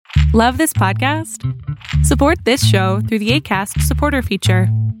Love this podcast? Support this show through the Acast supporter feature.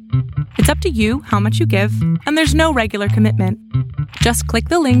 It's up to you how much you give, and there's no regular commitment. Just click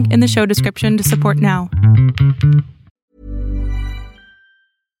the link in the show description to support now.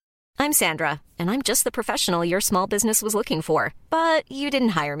 I'm Sandra, and I'm just the professional your small business was looking for. But you didn't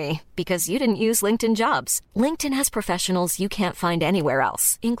hire me because you didn't use LinkedIn Jobs. LinkedIn has professionals you can't find anywhere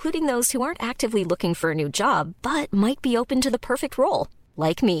else, including those who aren't actively looking for a new job, but might be open to the perfect role,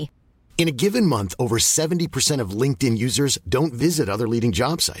 like me. In a given month, over 70% of LinkedIn users don't visit other leading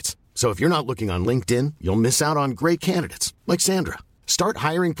job sites. So if you're not looking on LinkedIn, you'll miss out on great candidates like Sandra. Start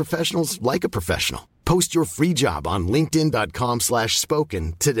hiring professionals like a professional. Post your free job on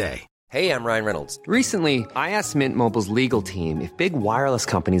linkedin.com/spoken today. Hey, I'm Ryan Reynolds. Recently, I asked Mint Mobile's legal team if big wireless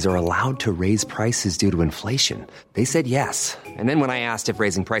companies are allowed to raise prices due to inflation. They said yes. And then when I asked if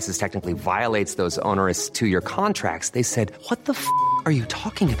raising prices technically violates those onerous two-year contracts, they said, "What the f*** are you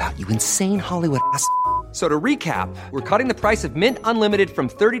talking about, you insane Hollywood ass?" So to recap, we're cutting the price of Mint Unlimited from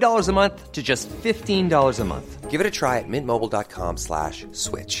 $30 a month to just $15 a month. Give it a try at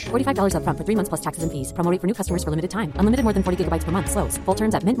mintmobile.com/switch. $45 up front for 3 months plus taxes and fees. Promo rate for new customers for limited time. Unlimited more than 40 gigabytes per month. Slows full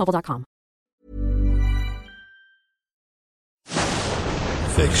terms at mintmobile.com.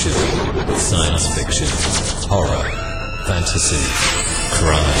 Fiction, science fiction, horror, fantasy,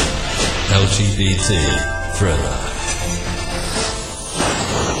 crime, LGBT, thriller.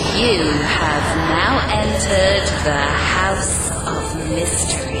 You have now entered the House of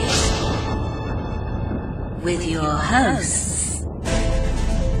Mystery with your hosts,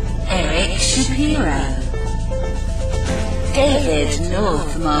 Eric Shapiro, David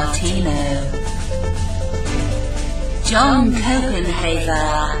North Martino, John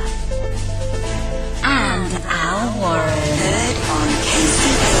Copenhaver, and Al Warren. Heard on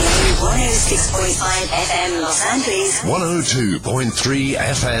KCAA 106.5 FM Los Angeles, 102.3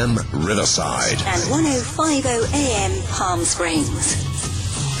 FM Riverside, and 105.0 AM Palm Springs.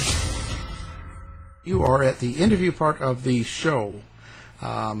 You are at the interview part of the show.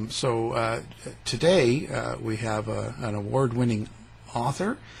 Today we have an award-winning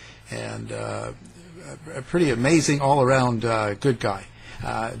author and a pretty amazing all-around good guy.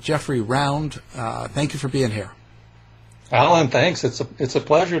 Jeffrey Round, thank you for being here. Alan, thanks. It's a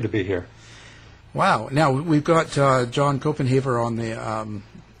pleasure to be here. Wow. Now, we've got John Copenhaver on the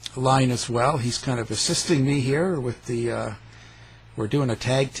line as well. He's kind of assisting me here with the... we're doing a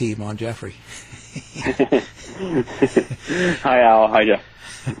tag team on Jeffrey. Hi, Al. Hi, Jeff.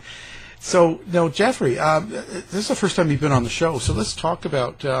 So, now, Jeffrey, this is the first time you've been on the show, so let's talk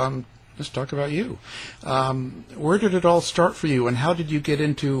about you. Where did it all start for you, and how did you get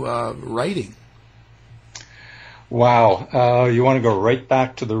into writing? Wow. You want to go right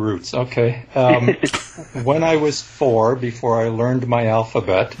back to the roots. Okay. When I was 4, before I learned my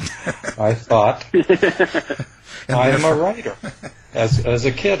alphabet, I thought, I am a writer. As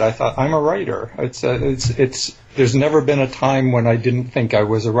a kid, I thought, I'm a writer. There's never been a time when I didn't think I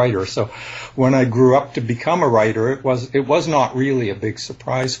was a writer. So when I grew up to become a writer, it was not really a big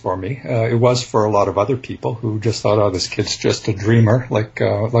surprise for me. It was for a lot of other people who just thought, oh, this kid's just a dreamer, like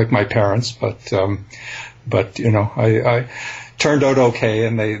my parents. But you know, I turned out okay,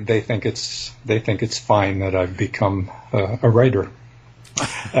 and they think it's fine that I've become a writer.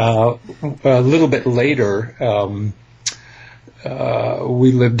 A little bit later,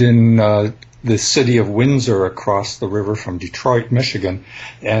 we lived in the city of Windsor, across the river from Detroit, Michigan,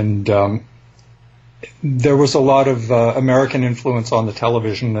 and there was a lot of American influence on the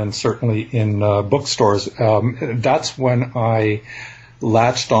television and certainly in bookstores. That's when I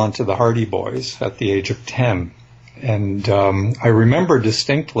latched on to the Hardy Boys at the age of 10. And I remember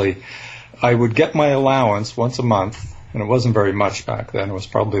distinctly, I would get my allowance once a month, and it wasn't very much back then. It was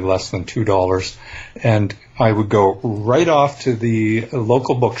probably less than $2. And I would go right off to the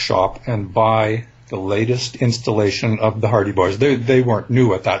local bookshop and buy the latest installation of the Hardy Boys. They weren't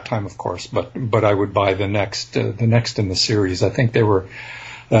new at that time, of course, but I would buy the next in the series. I think they were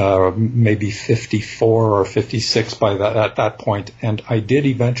maybe 54 or 56 at that point, and I did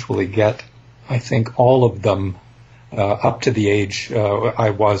eventually get, I think, all of them up to the age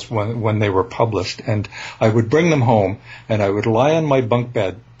I was when they were published, and I would bring them home, and I would lie on my bunk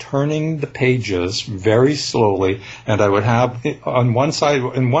bed turning the pages very slowly, and I would have on one side,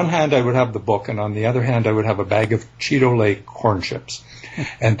 in one hand I would have the book, and on the other hand I would have a bag of Cheeto-Lay corn chips,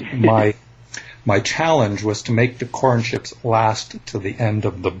 and my challenge was to make the corn chips last to the end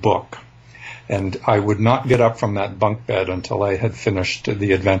of the book. And I would not get up from that bunk bed until I had finished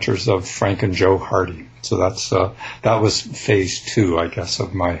The Adventures of Frank and Joe Hardy. So that was phase 2, I guess,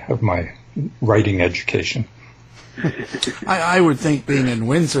 of my writing education. I would think being in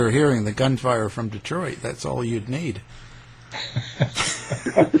Windsor, hearing the gunfire from Detroit, that's all you'd need.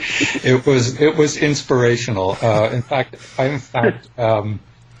 It was inspirational. In fact,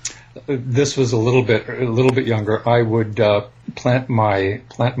 this was a little bit younger. I would plant my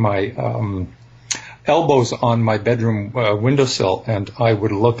elbows on my bedroom windowsill, and I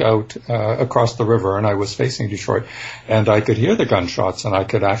would look out across the river, and I was facing Detroit, and I could hear the gunshots, and I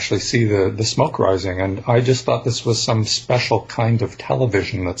could actually see the smoke rising, and I just thought this was some special kind of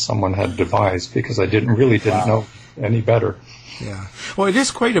television that someone had devised, because I didn't know any better. Yeah. Well, it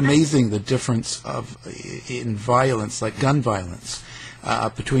is quite amazing the difference in violence, like gun violence,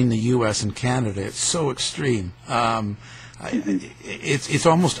 between the U.S. and Canada. It's so extreme. It's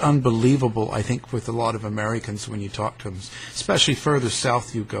almost unbelievable, I think, with a lot of Americans when you talk to them, especially further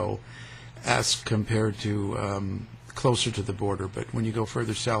south you go as compared to closer to the border. But when you go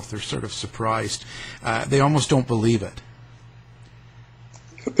further south, they're sort of surprised. They almost don't believe it.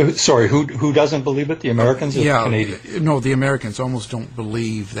 Sorry, who doesn't believe it? The Americans or the Canadians? No, the Americans almost don't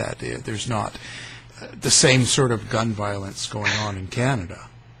believe that there's not the same sort of gun violence going on in Canada.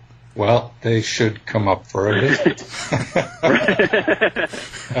 Well, they should come up for a visit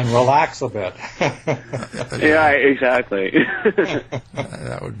and relax a bit. Yeah, exactly.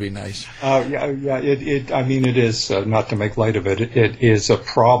 That would be nice. It is not to make light of it. It is a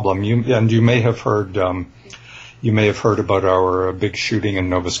problem. You may have heard. You may have heard about our big shooting in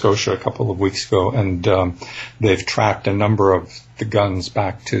Nova Scotia a couple of weeks ago, and they've tracked a number of the guns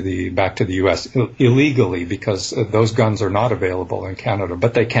back to the U.S. illegally, because those guns are not available in Canada,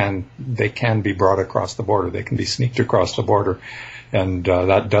 but they can be brought across the border. They can be sneaked across the border, and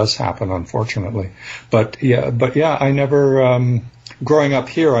that does happen, unfortunately. But I never. Growing up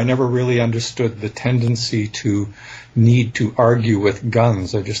here, I never really understood the tendency to need to argue with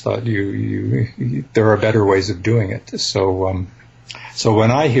guns. I just thought there are better ways of doing it. So when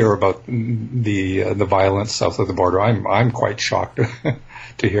I hear about the violence south of the border, I'm quite shocked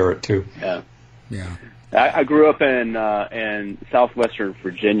to hear it too. Yeah. I grew up in southwestern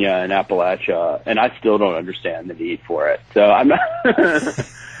Virginia and Appalachia, and I still don't understand the need for it. So I'm not.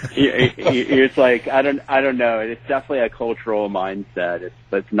 It's like I don't know. It's definitely a cultural mindset.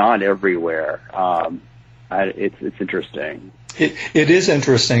 It's not everywhere. It's interesting. It is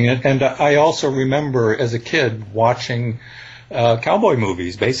interesting, and I also remember as a kid watching cowboy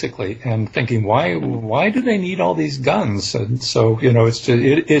movies, basically, and thinking, why do they need all these guns? And so it's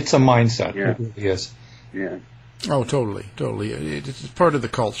a mindset. Yeah. It really is. Yeah. Oh, totally. It's part of the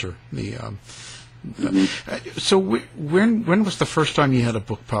culture. So when was the first time you had a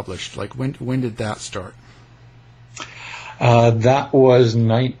book published? Like when did that start? That was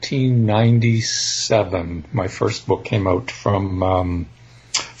 1997. My first book came out from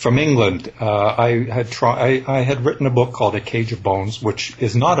England. I had written a book called A Cage of Bones, which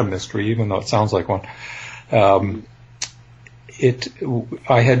is not a mystery, even though it sounds like one.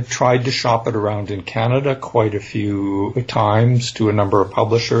 I had tried to shop it around in Canada quite a few times to a number of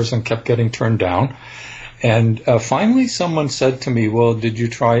publishers and kept getting turned down. And finally someone said to me, well, did you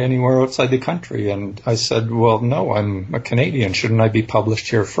try anywhere outside the country? And I said, well, no, I'm a Canadian. Shouldn't I be published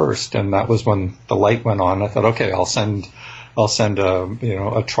here first? And that was when the light went on. I thought, okay, I'll send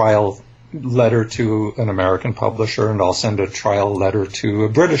a trial letter to an American publisher, and I'll send a trial letter to a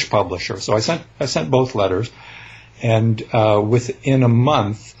British publisher. So I sent both letters. And within a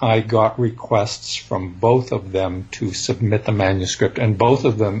month, I got requests from both of them to submit the manuscript, and both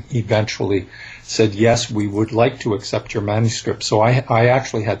of them eventually said, yes, we would like to accept your manuscript. So I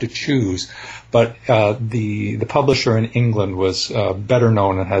actually had to choose. But the publisher in England was better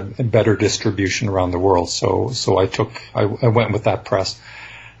known and had better distribution around the world. So I went with that press.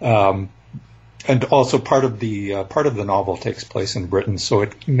 And also part of the novel takes place in Britain, so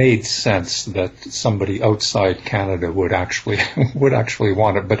it made sense that somebody outside Canada would actually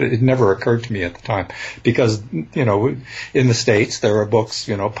want it. But it never occurred to me at the time, because in the States there are books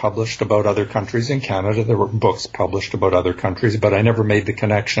published about other countries. In Canada there were books published about other countries, but I never made the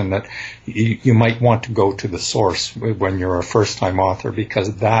connection that you might want to go to the source when you're a first-time author,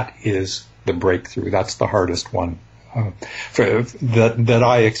 because that is the breakthrough. That's the hardest one. That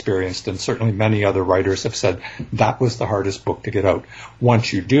I experienced, and certainly many other writers have said that was the hardest book to get out.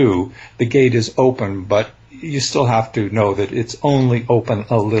 Once you do, the gate is open, but you still have to know that it's only open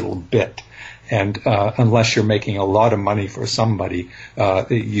a little bit. And unless you're making a lot of money for somebody,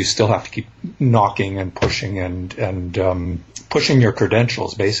 you still have to keep knocking and pushing and pushing your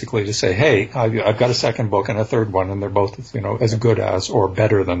credentials, basically, to say, hey, I've got a second book and a third one, and they're both as good as or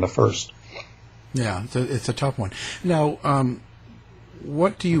better than the first. Yeah, it's a tough one. Now,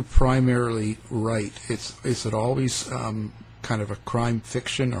 what do you primarily write? Is it always kind of a crime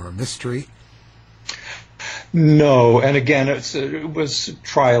fiction or a mystery? No, and again, it was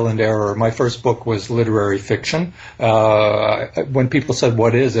trial and error. My first book was literary fiction. When people said,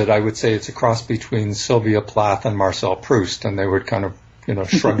 "What is it?" I would say it's a cross between Sylvia Plath and Marcel Proust, and they would kind of,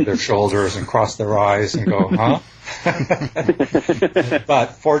 shrug their shoulders and cross their eyes and go, "Huh?"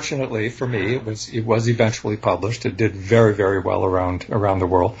 But fortunately for me, it was eventually published. It did very, very well around the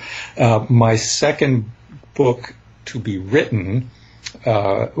world. My second book to be written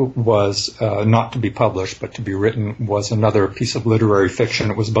was not to be published, but to be written, was another piece of literary fiction.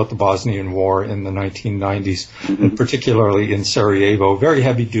 It was about the Bosnian War in the 1990s, and particularly in Sarajevo. Very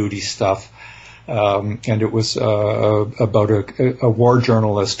heavy-duty stuff. And it was about a war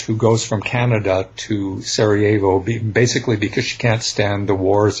journalist who goes from Canada to Sarajevo, basically because she can't stand the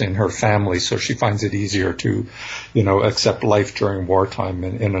wars in her family, so she finds it easier to, accept life during wartime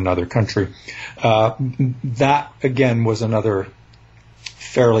in another country. That, again, was another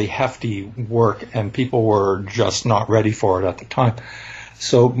fairly hefty work, and people were just not ready for it at the time.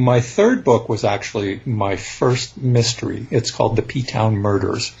 So my third book was actually my first mystery. It's called The P-Town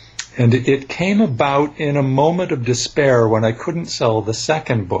Murders. And it came about in a moment of despair when I couldn't sell the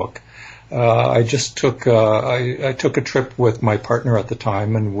second book. I just took I took a trip with my partner at the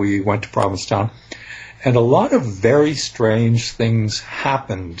time, and we went to Provincetown. And a lot of very strange things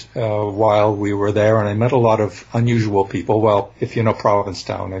happened while we were there, and I met a lot of unusual people. Well, if you know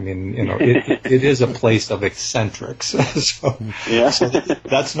Provincetown, I mean, it is a place of eccentrics. So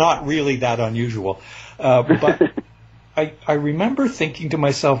that's not really that unusual. But I remember thinking to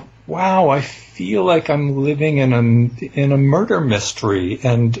myself, wow, I feel like I'm living in a murder mystery,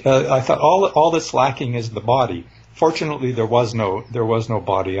 and I thought all that's lacking is the body. Fortunately, there was no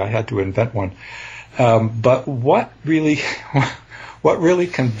body. I had to invent one. But what really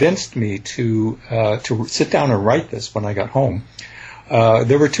convinced me to sit down and write this when I got home,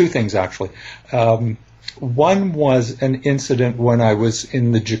 there were two things actually. One was an incident when I was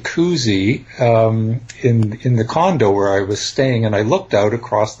in the jacuzzi in the condo where I was staying, and I looked out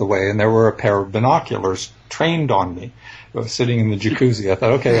across the way, and there were a pair of binoculars trained on me. I was sitting in the jacuzzi. I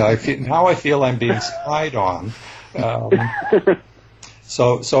thought, okay, I feel I'm being spied on.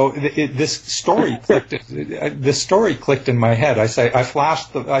 So this story clicked in my head. I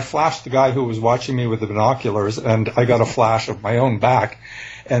flashed the guy who was watching me with the binoculars, and I got a flash of my own back.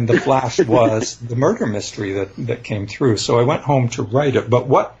 And the flash was the murder mystery that came through. So I went home to write it. But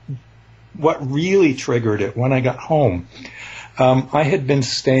what really triggered it when I got home, I had been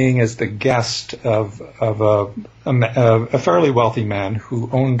staying as the guest of a fairly wealthy man who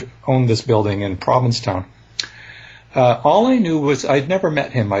owned this building in Provincetown. All I knew was I'd never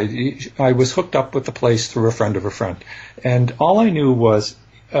met him. I was hooked up with the place through a friend of a friend. And all I knew was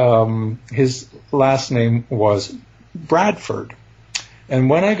his last name was Bradford. And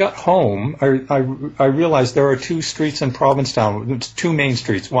when I got home, I realized there are two streets in Provincetown, two main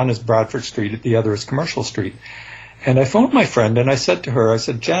streets. One is Bradford Street, the other is Commercial Street. And I phoned my friend, and I said to her,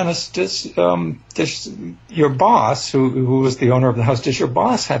 Janice, does your boss, who was the owner of the house, does your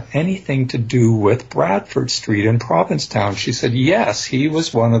boss have anything to do with Bradford Street in Provincetown? She said, yes, he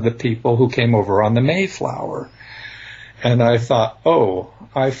was one of the people who came over on the Mayflower. And I thought,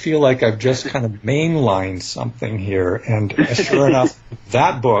 I feel like I've just kind of mainlined something here. And sure enough,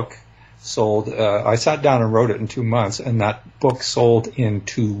 that book sold. I sat down and wrote it in 2 months, and that book sold in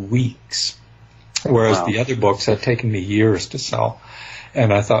 2 weeks, whereas the other books had taken me years to sell.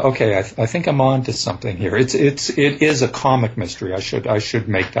 And I thought, okay, I think I'm on to something here. It is a comic mystery. I should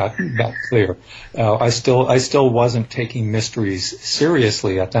make that clear. I still wasn't taking mysteries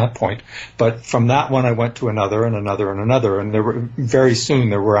seriously at that point. But from that one, I went to another and another and another. And very soon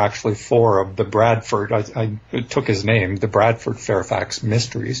there were actually 4 of the Bradford. I took his name, the Bradford Fairfax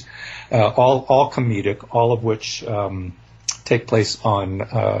Mysteries, all comedic, all of which take place on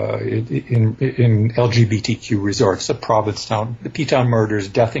in LGBTQ resorts. The Provincetown, the P-Town Murders,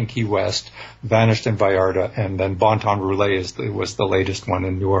 Death in Key West, Vanished in Vallarta, and then Bon Ton Roulette was the latest one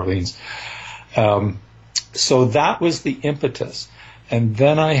in New Orleans. So that was the impetus. And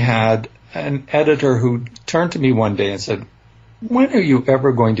then I had an editor who turned to me one day and said, when are you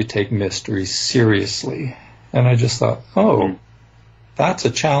ever going to take mysteries seriously? And I just thought, that's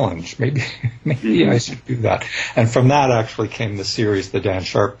a challenge. Maybe I should do that. And from that actually came the series, the Dan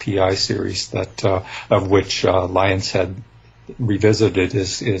Sharp PI series, that of which Lion's Head Revisited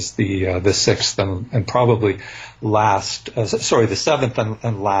is the sixth and probably last. The seventh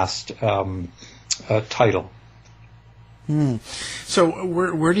and last title. So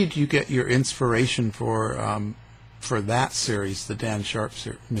where did you get your inspiration for for that series, the Dan Sharp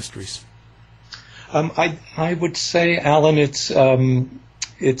mysteries? I would say, Alan, it's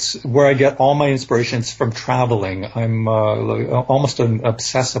where I get all my inspirations from traveling. I'm almost an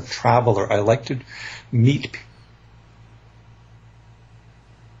obsessive traveler. I like to meet people.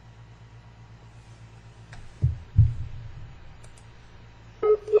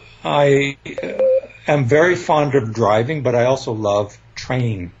 I am very fond of driving, but I also love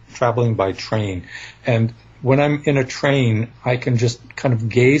traveling by train. And when I'm in a train, I can just kind of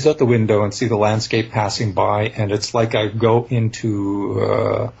gaze out the window and see the landscape passing by, and it's like I go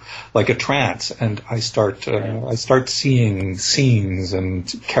into like a trance, and I start seeing scenes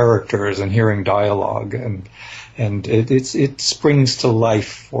and characters and hearing dialogue, and it springs to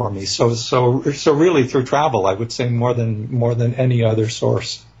life for me. So really, through travel, I would say more than any other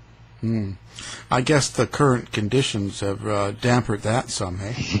source. I guess the current conditions have dampened that some,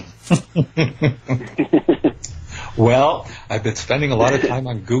 hey? Well, I've been spending a lot of time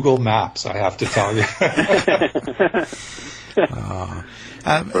on Google Maps, I have to tell you.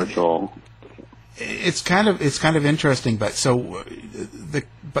 It's kind of interesting, but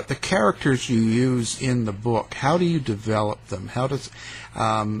the characters you use in the book, how do you develop them? How does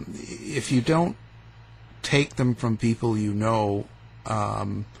if you don't take them from people you know,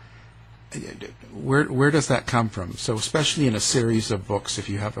 where does that come from? So especially in a series of books, if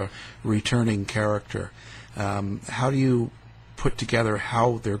you have a returning character, how do you put together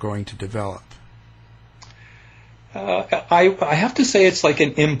how they're going to develop? I have to say it's like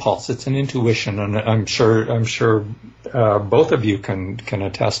an impulse. It's an intuition, and I'm sure both of you can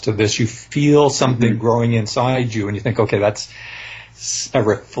attest to this. You feel something growing inside you, and you think, okay, that's a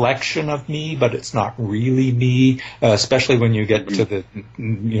reflection of me, but it's not really me. Especially when you get to the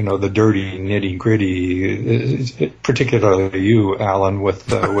dirty nitty gritty. Particularly you, Alan, with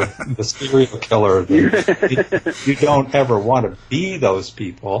the serial killer. You don't ever want to be those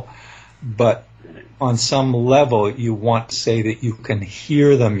people, but on some level, you want to say that you can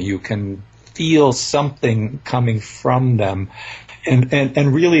hear them, you can feel something coming from them,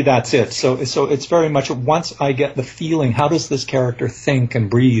 and really that's it. So it's very much, once I get the feeling, how does this character think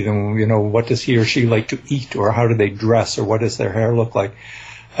and breathe, and what does he or she like to eat, or how do they dress, or what does their hair look like?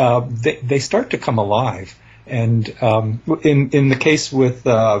 They start to come alive. And in the case with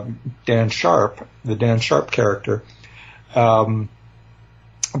Dan Sharp, the Dan Sharp character.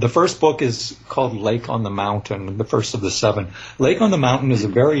 The first book is called Lake on the Mountain, the first of the 7. Lake on the Mountain is a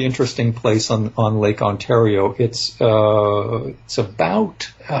very interesting place on Lake Ontario. It's about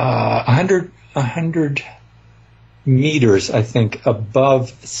 100 meters, I think, above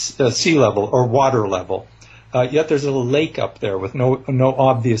sea level or water level. Yet there's a lake up there with no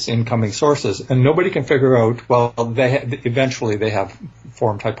obvious incoming sources, and nobody can figure out. Well, eventually they have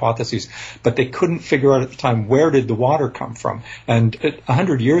formed hypotheses, but they couldn't figure out at the time, where did the water come from. And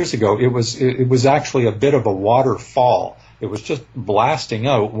 100 years ago, it was actually a bit of a waterfall. It was just blasting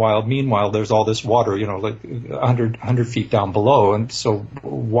out, while meanwhile there's all this water, like 100 feet down below. And so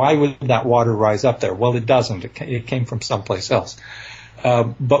why would that water rise up there? Well, it doesn't. It came from someplace else.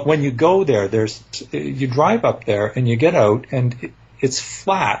 But when you go there, you drive up there and you get out, and it's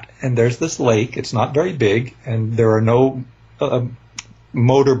flat, and there's this lake. It's not very big, and there are no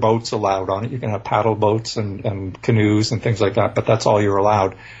motor boats allowed on it. You can have paddle boats and canoes and things like that, but that's all you're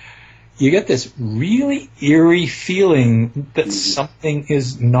allowed. You get this really eerie feeling that something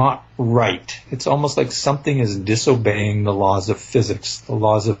is not right. It's almost like something is disobeying the laws of physics, the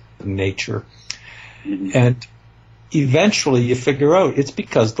laws of nature. And eventually you figure out it's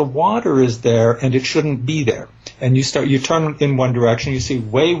because the water is there and it shouldn't be there. And you turn in one direction, you see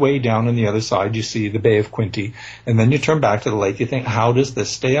way down on the other side, you see the Bay of Quinte, and then you turn back to the lake, you think, how does this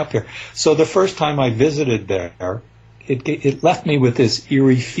stay up here? So the first time I visited there, it left me with this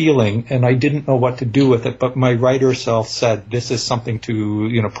eerie feeling, and I didn't know what to do with it, but my writer self said, this is something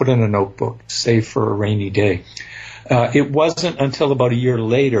to, put in a notebook, save for a rainy day. It wasn't until about a year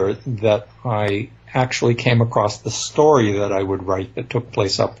later that I actually came across the story that I would write that took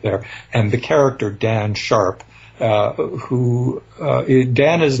place up there, and the character Dan Sharp, Dan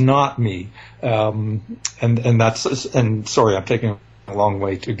is not me, and sorry, I'm taking a long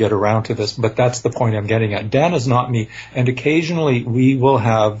way to get around to this, but that's the point I'm getting at. Dan is not me, and occasionally we will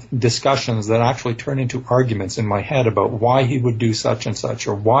have discussions that actually turn into arguments in my head about why he would do such and such,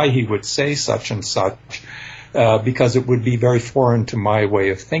 or why he would say such and such, because it would be very foreign to my way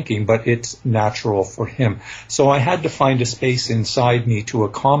of thinking, but it's natural for him. So I had to find a space inside me to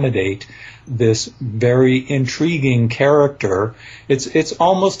accommodate this very intriguing character. It's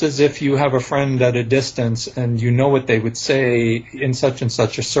almost as if you have a friend at a distance and you know what they would say in such and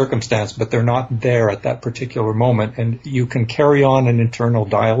such a circumstance, but they're not there at that particular moment, and you can carry on an internal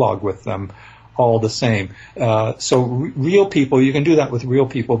dialogue with them all the same. So real people, you can do that with real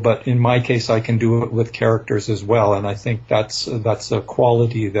people, but in my case, I can do it with characters as well, and I think that's a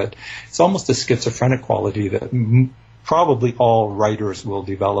quality that, it's almost a schizophrenic quality that probably all writers will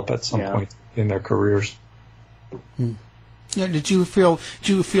develop at some point in their careers. Yeah, did you feel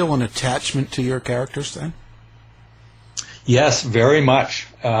an attachment to your characters then? Yes, very much.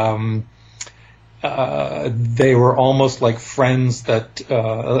 They were almost like friends that,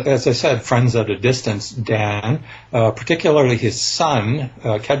 as I said, friends at a distance. Dan, particularly his son,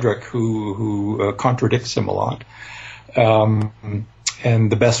 Kedrick, who contradicts him a lot, and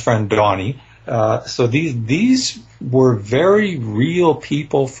the best friend, Donnie. So these were very real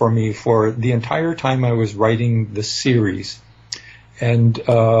people for me for the entire time I was writing the series. And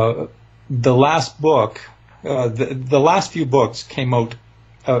the last book, the last few books came out.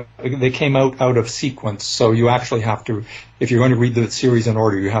 They came out of sequence, so you actually have to, if you're going to read the series in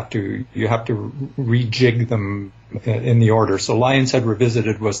order, you have to rejig them in the order. So Lion's Head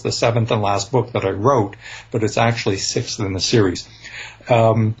Revisited was the 7th and last book that I wrote, but it's actually 6th in the series.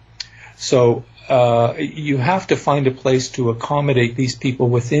 So you have to find a place to accommodate these people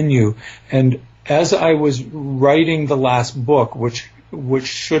within you. And as I was writing the last book, which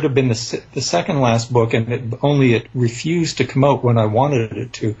should have been the second last book, and it refused to come out when I wanted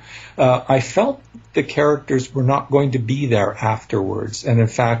it to, I felt the characters were not going to be there afterwards. And in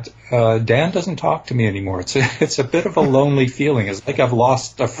fact, Dan doesn't talk to me anymore. It's a bit of a lonely feeling. It's like I've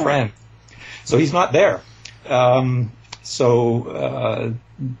lost a friend. So he's not there. The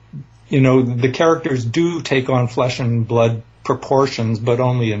characters do take on flesh and blood proportions, but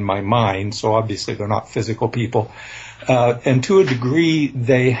only in my mind. So obviously they're not physical people. And to a degree,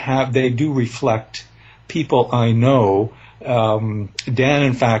 they do reflect people I know. Dan,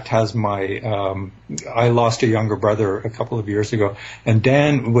 in fact, has I lost a younger brother a couple of years ago, and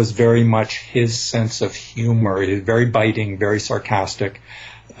Dan was very much his sense of humor. He was very biting, very sarcastic.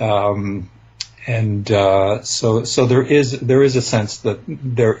 So there is a sense that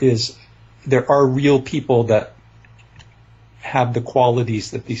there are real people that have the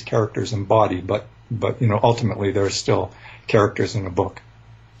qualities that these characters embody, but ultimately they're still characters in a book.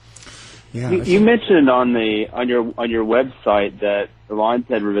 Yeah, you mentioned on your website that the Lion's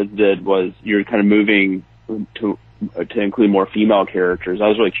Head Revisited was you're kind of moving to include more female characters. I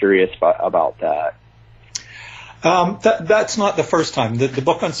was really curious about that. That's not the first time. The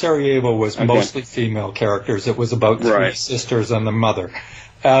book on Sarajevo was mostly female characters. It was about three sisters and the mother.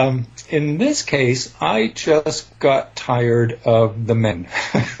 In this case, I just got tired of the men.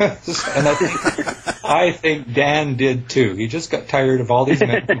 And I think Dan did too. He just got tired of all these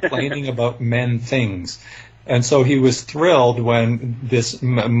men complaining about men things. And so he was thrilled when this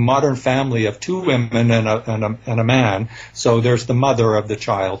modern family of two women and a man. So there's the mother of the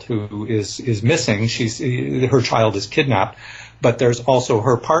child who is missing. Her child is kidnapped, but there's also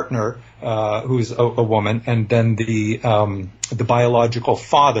her partner, who's a woman, and then the biological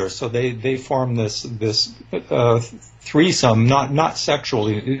father. So they form this threesome, not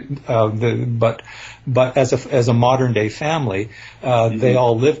sexually, but as a modern day family. They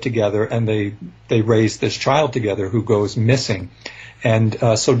all live together and they raise this child together who goes missing. And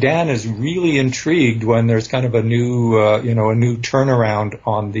so Dan is really intrigued when there's kind of a new turnaround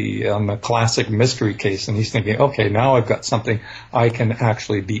on the classic mystery case, and he's thinking, okay, now I've got something I can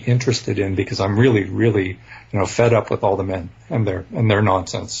actually be interested in because I'm really, really, fed up with all the men and their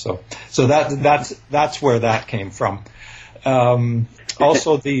nonsense. So that's where that came from.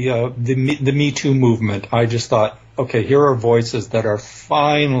 Also the Me Too movement. I just thought, okay, here are voices that are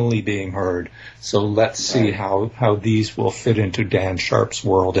finally being heard. So let's see how these will fit into Dan Sharp's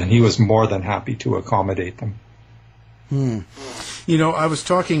world. And he was more than happy to accommodate them. I was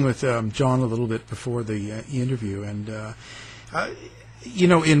talking with John a little bit before the interview, and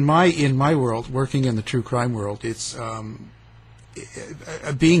in my world, working in the true crime world, it's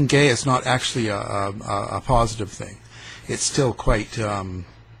being gay is not actually a positive thing. It's still quite, how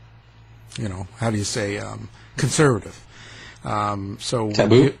do you say, conservative.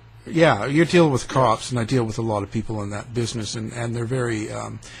 Taboo? You deal with cops, and I deal with a lot of people in that business, and they're very,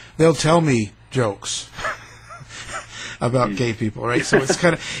 they'll tell me jokes about gay people, right? So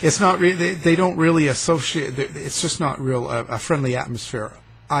it's not really, they don't really associate, it's just not real, a friendly atmosphere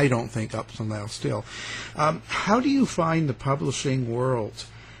I don't think, up till now still. How do you find the publishing world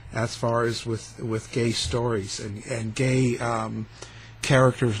as far as with gay stories and gay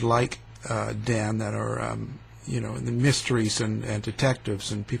characters like Dan that are, the mysteries and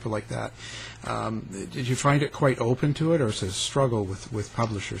detectives and people like that? Did you find it quite open to it, or is it a struggle with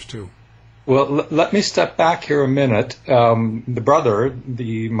publishers too? Well, let me step back here a minute.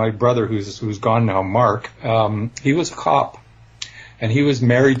 My brother who's gone now, Mark, he was a cop, and he was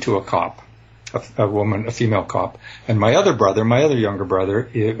married to a cop, a female cop. And my other younger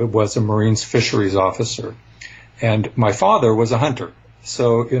brother, was a Marines fisheries officer. And my father was a hunter.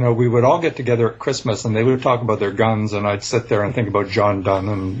 So, we would all get together at Christmas, and they would talk about their guns, and I'd sit there and think about John Donne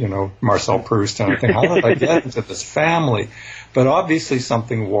and, Marcel Proust, and I think, how did I get into this family? But obviously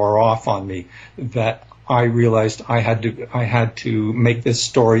something wore off on me that I realized I had to make this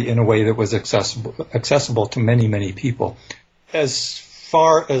story in a way that was accessible to many, many people. As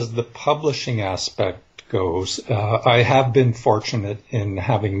far as the publishing aspect goes, I have been fortunate in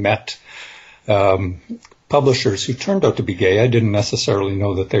having met publishers who turned out to be gay. I didn't necessarily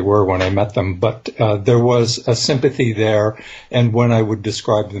know that they were when I met them, but there was a sympathy there, and when I would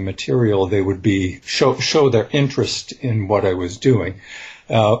describe the material, they would show their interest in what I was doing.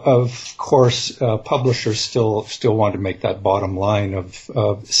 Of course, publishers still want to make that bottom line of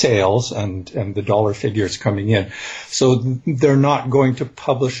sales and the dollar figures coming in. So they're not going to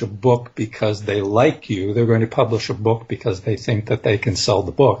publish a book because they like you. They're going to publish a book because they think that they can sell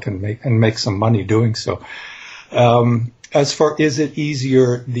the book and make some money doing so. As far is it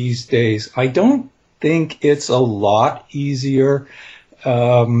easier these days, I don't think it's a lot easier.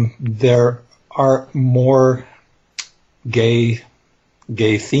 There are more gay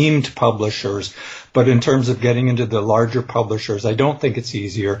themed publishers, but in terms of getting into the larger publishers, I don't think it's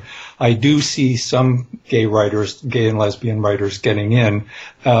easier. I do see some gay and lesbian writers getting in,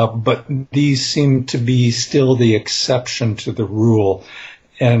 but these seem to be still the exception to the rule.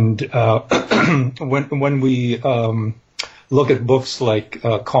 And when we look at books like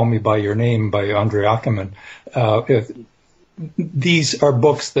Call Me by Your Name by Andre Ackerman, these are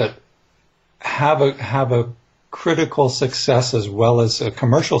books that have a critical success as well as a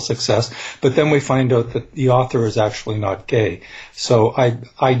commercial success, but then we find out that the author is actually not gay. So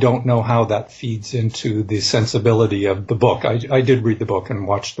I don't know how that feeds into the sensibility of the book. I did read the book and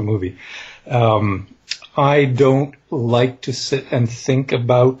watch the movie. I don't like to sit and think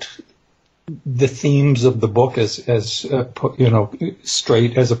about the themes of the book as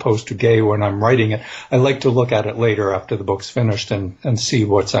straight as opposed to gay when I'm writing it. I like to look at it later after the book's finished and see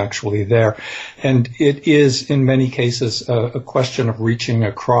what's actually there. And it is in many cases a question of reaching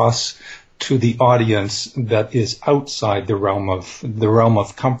across to the audience that is outside the realm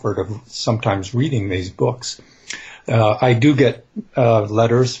of comfort of sometimes reading these books. I do get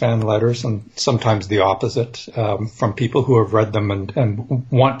fan letters, and sometimes the opposite, from people who have read them and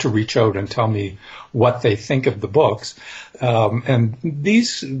want to reach out and tell me what they think of the books. And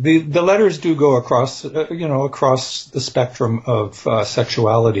the letters do go across the spectrum of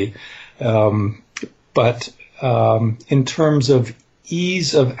sexuality. But in terms of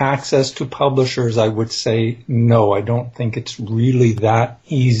ease of access to publishers, I would say no. I don't think it's really that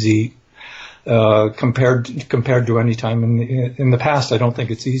easy. Compared to any time in the past, I don't think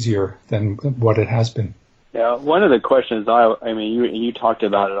it's easier than what it has been. Yeah, one of the questions you talked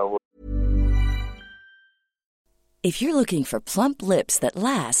about it over. If you're looking for plump lips that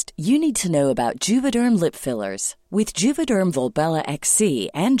last, you need to know about Juvederm lip fillers. With Juvederm Volbella XC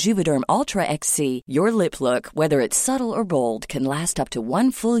and Juvederm Ultra XC, your lip look, whether it's subtle or bold, can last up to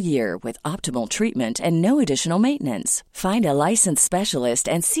 1 full year with optimal treatment and no additional maintenance. Find a licensed specialist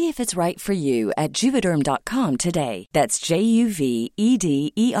and see if it's right for you at Juvederm.com today. That's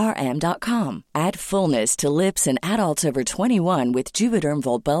JUVEDERM.com. Add fullness to lips in adults over 21 with Juvederm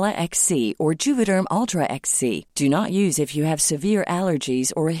Volbella XC or Juvederm Ultra XC. Do not use if you have severe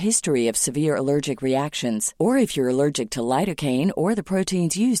allergies or a history of severe allergic reactions, or if you're allergic to lidocaine or the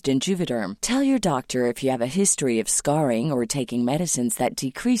proteins used in Juvederm. Tell your doctor if you have a history of scarring or taking medicines that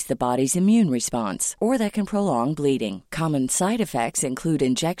decrease the body's immune response or that can prolong bleeding. Common side effects include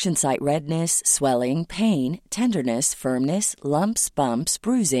injection site redness, swelling, pain, tenderness, firmness, lumps, bumps,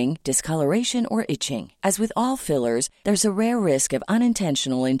 bruising, discoloration, or itching. As with all fillers, there's a rare risk of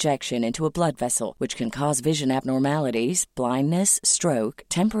unintentional injection into a blood vessel, which can cause vision abnormalities, blindness, stroke,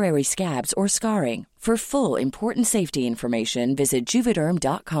 temporary scabs, or scarring. For full, important safety information, visit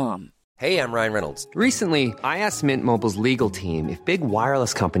Juvederm.com. Hey, I'm Ryan Reynolds. Recently, I asked Mint Mobile's legal team if big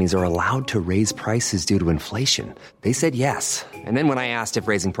wireless companies are allowed to raise prices due to inflation. They said yes. And then when I asked if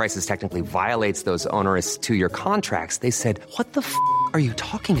raising prices technically violates those onerous 2-year contracts, they said, "What the f*** are you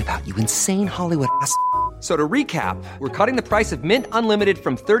talking about, you insane Hollywood ass?" So to recap, we're cutting the price of Mint Unlimited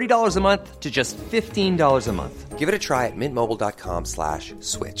from $30 a month to just $15 a month. Give it a try at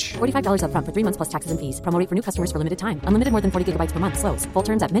mintmobile.com/switch. $45 up front for 3 months plus taxes and fees. Promo rate for new customers for limited time. Unlimited more than 40 gigabytes per month. Slows full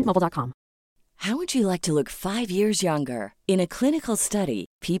terms at mintmobile.com. How would you like to look 5 years younger? In a clinical study,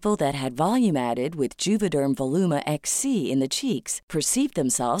 people that had volume added with Juvederm Voluma XC in the cheeks perceived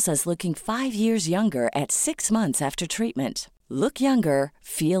themselves as looking 5 years younger at 6 months after treatment. Look younger,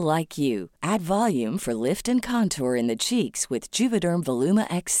 feel like you. Add volume for lift and contour in the cheeks with Juvederm Voluma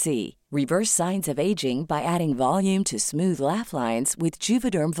XC. Reverse signs of aging by adding volume to smooth laugh lines with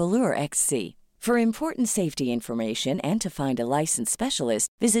Juvederm Volure XC. For important safety information and to find a licensed specialist,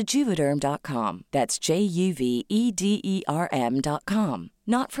 visit Juvederm.com. That's JUVEDERM.com.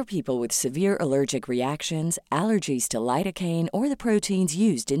 Not for people with severe allergic reactions, allergies to lidocaine, or the proteins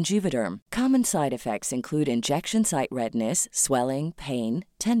used in Juvederm. Common side effects include injection site redness, swelling, pain,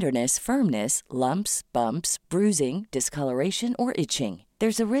 tenderness, firmness, lumps, bumps, bruising, discoloration, or itching.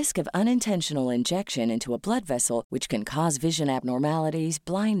 There's a risk of unintentional injection into a blood vessel, which can cause vision abnormalities,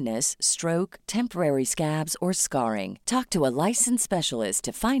 blindness, stroke, temporary scabs, or scarring. Talk to a licensed specialist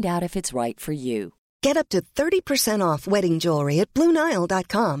to find out if it's right for you. Get up to 30% off wedding jewelry at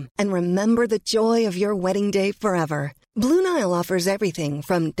BlueNile.com and remember the joy of your wedding day forever. Blue Nile offers everything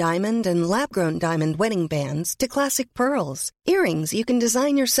from diamond and lab-grown diamond wedding bands to classic pearls, earrings you can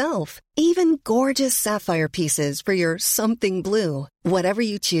design yourself, even gorgeous sapphire pieces for your something blue. Whatever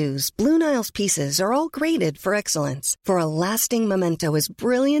you choose, Blue Nile's pieces are all graded for excellence, for a lasting memento as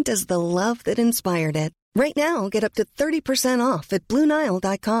brilliant as the love that inspired it. Right now, get up to 30% off at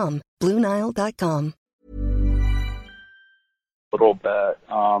BlueNile.com. BlueNile.com. Little bit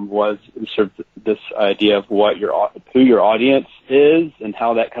was sort of this idea of who your audience is and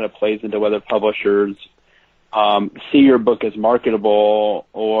how that kind of plays into whether publishers see your book as marketable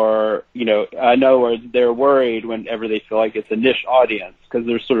or, I know they're worried whenever they feel like it's a niche audience because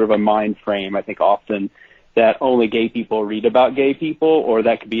there's sort of a mind frame, I think, often that only gay people read about gay people, or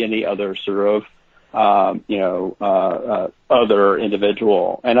that could be any other sort of other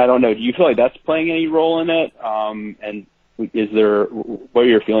individual. And I don't know, do you feel like that's playing any role in it? And what are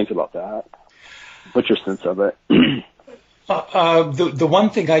your feelings about that? What's your sense of it? The one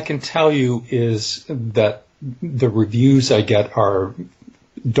thing I can tell you is that the reviews I get are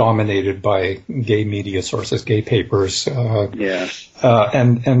dominated by gay media sources, gay papers. And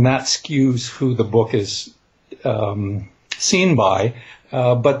that skews who the book is seen by.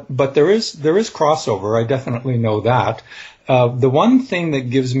 But there is crossover. I definitely know that. The one thing that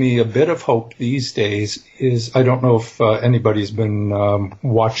gives me a bit of hope these days is, I don't know if anybody's been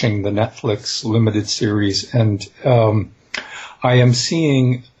watching the Netflix limited series, and I am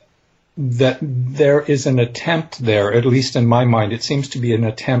seeing that there is an attempt there, at least in my mind, it seems to be an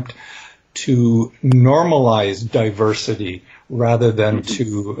attempt to normalize diversity rather than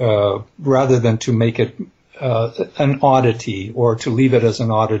to make it an oddity, or to leave it as an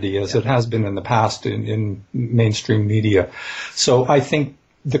oddity, as it has been in the past in mainstream media. So I think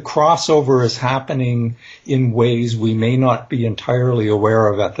the crossover is happening in ways we may not be entirely aware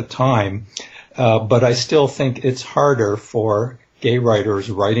of at the time, but I still think it's harder for gay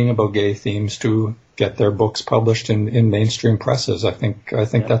writers writing about gay themes to get their books published in mainstream presses. I think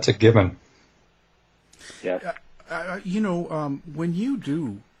that's a given. Yeah. When you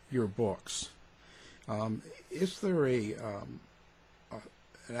do your books, is there an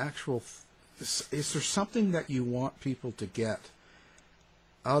actual? Is there something that you want people to get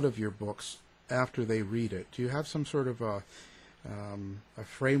out of your books after they read it? Do you have some sort of a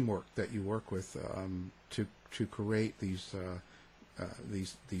framework that you work with to create these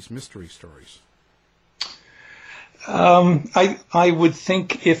mystery stories? I would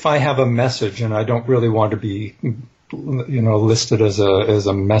think if I have a message, and I don't really want to be listed as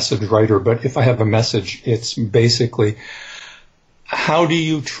a message writer, but if I have a message, it's basically, how do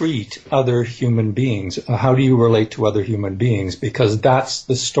you treat other human beings? How do you relate to other human beings? Because that's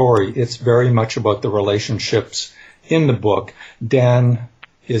the story. It's very much about the relationships in the book. Dan,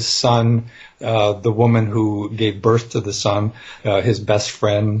 his son, the woman who gave birth to the son, his best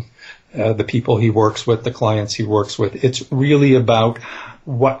friend, the people he works with, the clients he works with. It's really about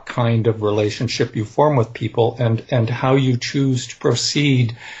what kind of relationship you form with people, and how you choose to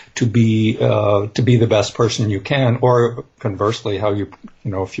proceed to be the best person you can, or conversely, how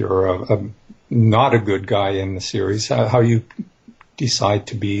if you're not a good guy in the series, how you decide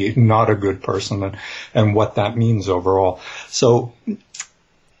to be not a good person and what that means overall. So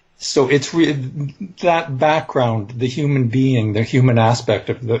it's that background, the human being, the human aspect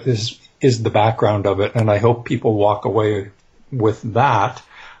of is the background of it, and I hope people walk away with that.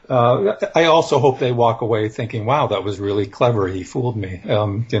 I also hope they walk away thinking, wow, that was really clever. He fooled me.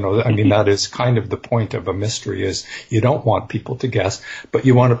 That is kind of the point of a mystery, is you don't want people to guess, but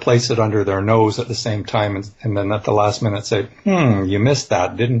you want to place it under their nose at the same time and then at the last minute say, you missed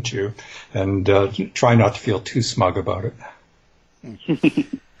that, didn't you? And try not to feel too smug about it.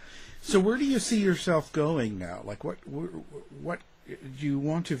 So where do you see yourself going now? Like what do you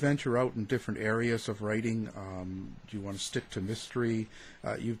want to venture out in different areas of writing? Do you want to stick to mystery?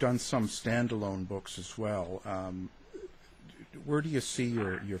 You've done some standalone books as well. Where do you see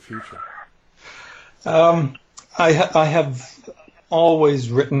your future? I have always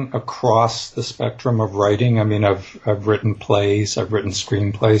written across the spectrum of writing. I mean, I've written plays, I've written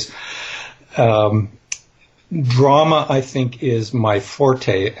screenplays. Drama, I think, is my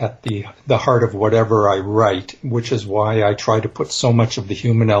forte at the heart of whatever I write, which is why I try to put so much of the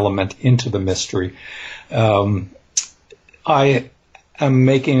human element into the mystery. I am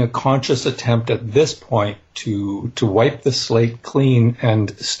making a conscious attempt at this point to wipe the slate clean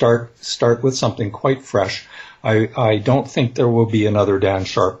and start with something quite fresh. I don't think there will be another Dan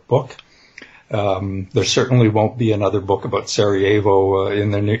Sharp book. There certainly won't be another book about Sarajevo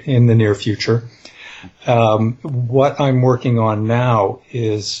in the near future. What I'm working on now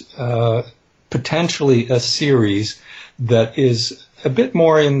is potentially a series that is a bit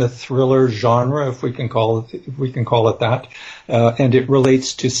more in the thriller genre, if we can call it that, and it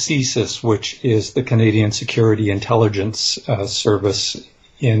relates to CSIS, which is the Canadian Security Intelligence Service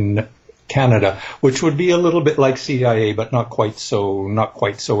in Canada, which would be a little bit like CIA, but not quite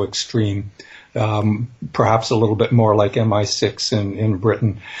so extreme. Perhaps a little bit more like MI6 in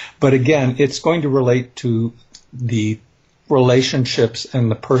Britain. But again, it's going to relate to the relationships and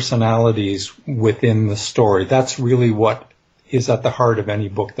the personalities within the story. That's really what is at the heart of any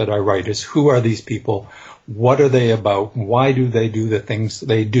book that I write, is who are these people? What are they about? Why do they do the things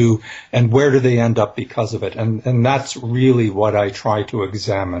they do? And where do they end up because of it? And that's really what I try to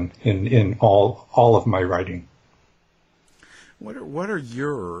examine in all of my writing. What are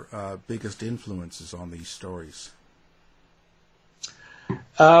your biggest influences on these stories?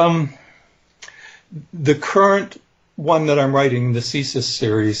 The current one that I'm writing, the CSIS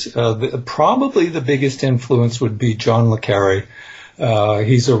series, probably the biggest influence would be John le Carré.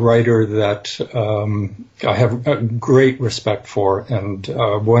 He's a writer that I have a great respect for, and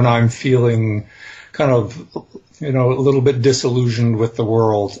when I'm feeling kind of a little bit disillusioned with the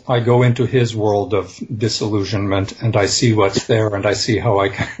world, I go into his world of disillusionment and I see what's there, and I see how I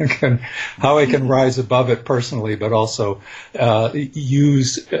can rise above it personally, but also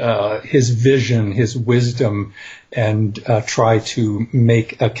use his vision, his wisdom, and try to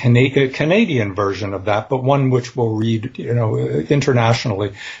make a Canadian version of that, but one which will read,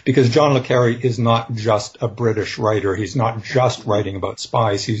 internationally, because John le Carré is not just a British writer. He's not just writing about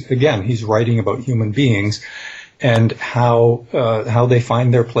spies. He's writing about human beings and how they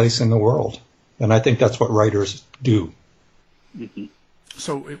find their place in the world. And I think that's what writers do. Mm-hmm.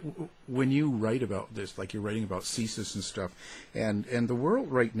 So when you write about this, like you're writing about CSIS and stuff, and the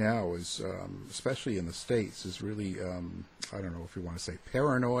world right now is, especially in the States, is really, I don't know if you want to say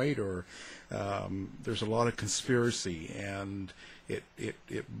paranoid, or there's a lot of conspiracy, and it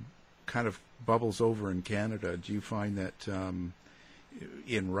kind of bubbles over in Canada. Do you find that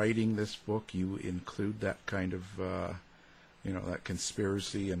in writing this book you include that kind of, that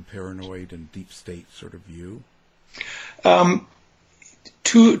conspiracy and paranoid and deep state sort of view?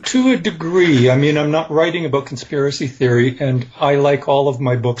 To a degree. I mean, I'm not writing about conspiracy theory, and I like all of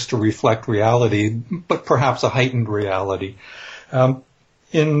my books to reflect reality, but perhaps a heightened reality.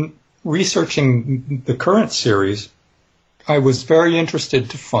 In researching the current series, I was very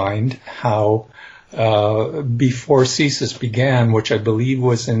interested to find how before CSIS began, which I believe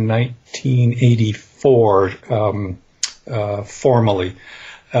was in 1984, formally,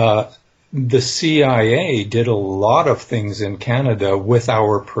 the CIA did a lot of things in Canada with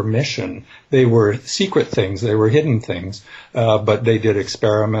our permission. They were secret things, they were hidden things, but they did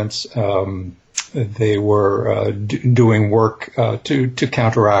experiments. They were doing work to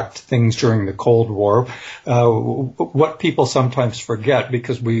counteract things during the Cold War. What people sometimes forget,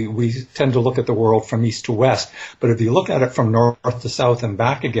 because we tend to look at the world from east to west, but if you look at it from north to south and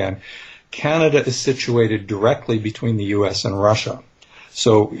back again, Canada is situated directly between the U.S. and Russia.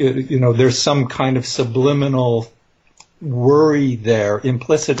 So, there's some kind of subliminal worry there,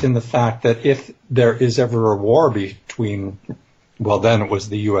 implicit in the fact that if there is ever a war between well, then it was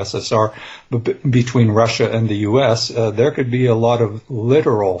the USSR, but between Russia and the US, there could be a lot of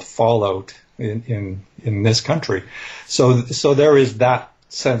literal fallout in this country. So there is that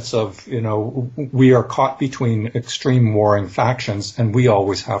sense of, we are caught between extreme warring factions, and we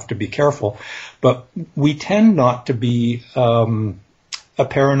always have to be careful. But we tend not to be a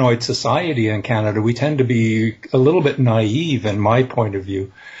paranoid society in Canada. We tend to be a little bit naive, in my point of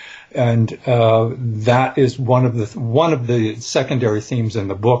view. And that is one of the secondary themes in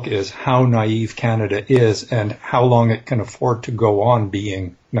the book, is how naive Canada is and how long it can afford to go on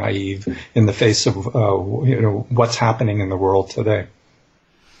being naive in the face of what's happening in the world today.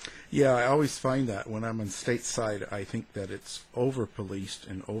 Yeah, I always find that when I'm on stateside, I think that it's over-policed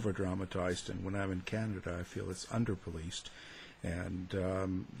and over-dramatized, and when I'm in Canada, I feel it's under-policed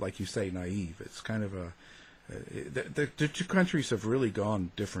and, like you say, naive. It's kind of the two countries have really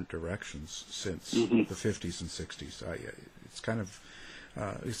gone different directions since the 50s and 60s. It's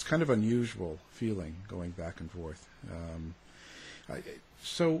kind of unusual feeling going back and forth.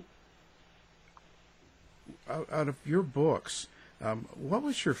 So, out of your books, what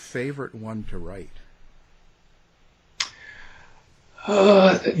was your favorite one to write?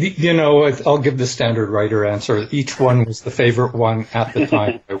 I'll give the standard writer answer. Each one was the favorite one at the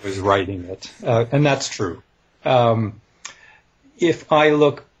time I was writing it, and that's true. If I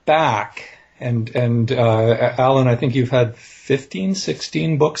look back, and Alan, I think you've had 15,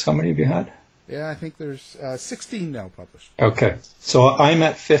 16 books. How many have you had? Yeah, I think there's 16 now published. Okay, so I'm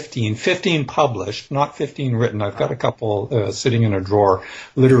at 15. 15 published, not 15 written. I've got a couple sitting in a drawer,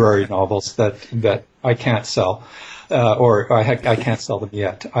 literary novels that I can't sell. Or I can't sell them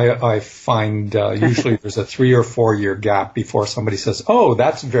yet. I find usually there's a 3 or 4 year gap before somebody says, "Oh,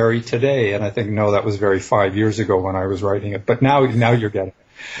 that's very today," and I think, no, that was very 5 years ago when I was writing it. But now you're getting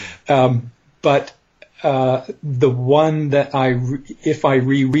it. But the one that if I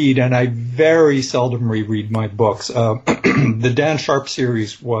reread, and I very seldom reread my books, the Dan Sharp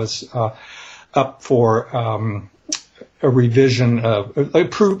series was up for a revision, a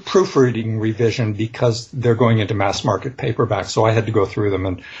proofreading revision, because they're going into mass market paperback. So I had to go through them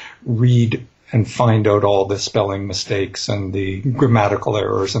and read and find out all the spelling mistakes and the grammatical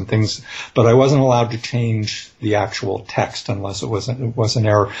errors and things. But I wasn't allowed to change the actual text unless it was an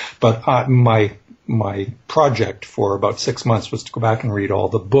error. But my project for about 6 months was to go back and read all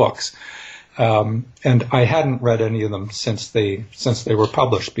the books. And I hadn't read any of them since they were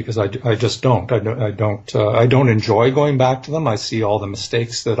published, because I just don't. I don't enjoy going back to them. I see all the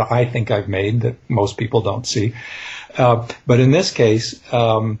mistakes that I think I've made that most people don't see. But in this case,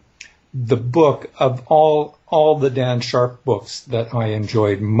 the book of all the Dan Sharp books that I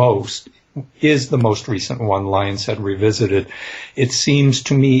enjoyed most is the most recent one, Lion's Head Revisited. It seems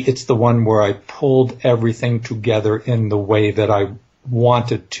to me it's the one where I pulled everything together in the way that I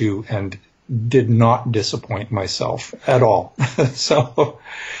wanted to, and did not disappoint myself at all. So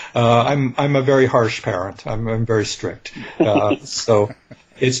I'm a very harsh parent. I'm very strict. So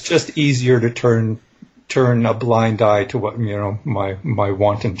it's just easier to turn a blind eye to what my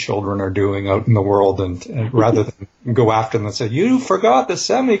wanton children are doing out in the world, and rather than go after them and say, "You forgot the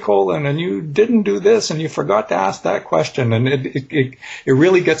semicolon, and you didn't do this, and you forgot to ask that question," and it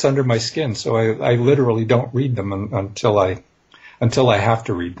really gets under my skin. So I literally don't read them until I have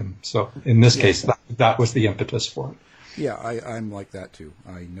to read them. So in this case, that was the impetus for it. Yeah, I'm like that too.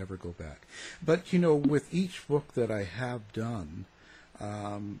 I never go back. But, with each book that I have done,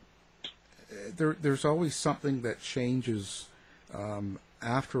 there's always something that changes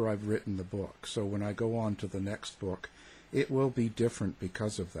after I've written the book. So when I go on to the next book, it will be different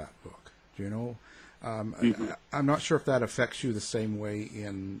because of that book. I'm not sure if that affects you the same way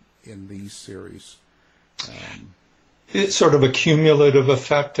in these series. It's sort of a cumulative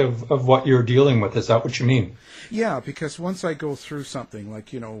effect of what you're dealing with. Is that what you mean? Yeah, because once I go through something,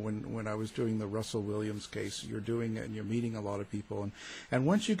 like, when I was doing the Russell Williams case, you're doing it and you're meeting a lot of people. And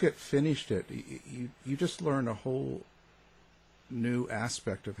once you get finished it, you just learn a whole new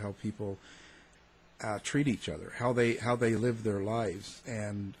aspect of how people treat each other, how they live their lives.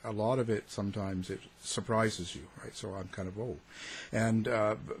 And a lot of it, sometimes it surprises you, right? So I'm kind of, and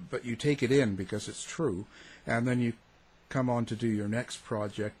but you take it in because it's true. And then you come on to do your next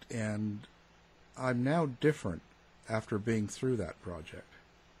project, and I'm now different after being through that project.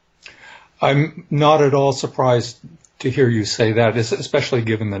 I'm not at all surprised to hear you say that, especially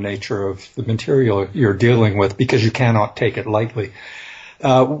given the nature of the material you're dealing with, because you cannot take it lightly.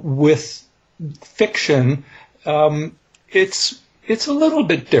 With fiction, it's it's a little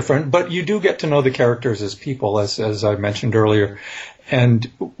bit different, but you do get to know the characters as people, as I mentioned earlier. And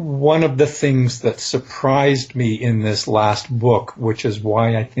one of the things that surprised me in this last book, which is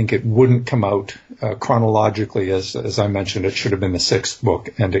why I think it wouldn't come out chronologically, as I mentioned, it should have been the 6th book,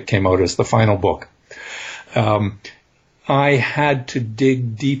 and it came out as the final book. I had to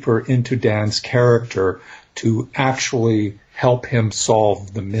dig deeper into Dan's character to actually help him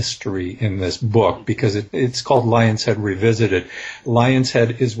solve the mystery in this book, because it's called Lion's Head Revisited. Lion's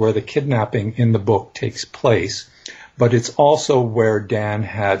Head is where the kidnapping in the book takes place, but it's also where Dan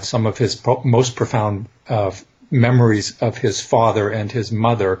had some of his most profound memories of his father and his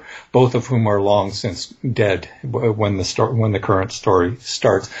mother, both of whom are long since dead when the current story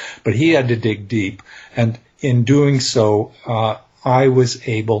starts. But he had to dig deep, and in doing so, I was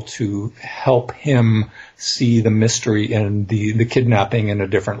able to help him see the mystery and the kidnapping in a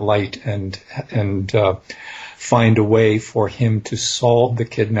different light, and find a way for him to solve the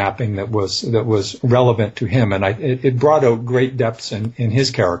kidnapping that was relevant to him. And it brought out great depths in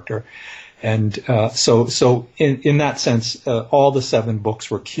his character. And so in that sense, all the 7 books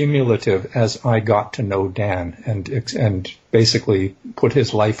were cumulative as I got to know Dan and basically put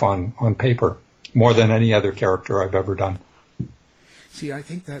his life on paper more than any other character I've ever done. See, I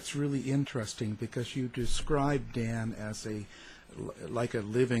think that's really interesting, because you describe Dan as like a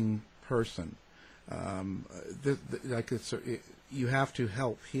living person. You have to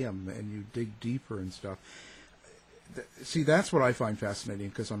help him, and you dig deeper and stuff. See, that's what I find fascinating,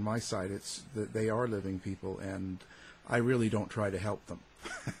 because on my side, it's that they are living people, and I really don't try to help them.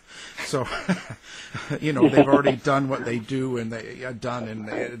 So, they've already done what they do, and it's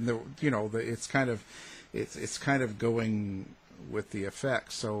kind of going with the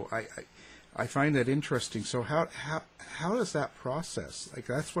effects. So I find that interesting. So how does that process? Like,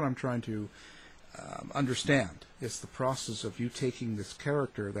 that's what I'm trying to understand. It's the process of you taking this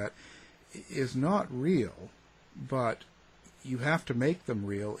character that is not real, but you have to make them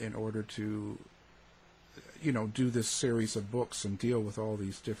real in order to, do this series of books and deal with all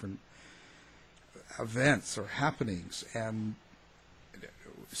these different events or happenings. And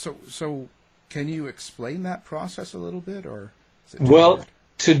so can you explain that process a little bit, or? Well,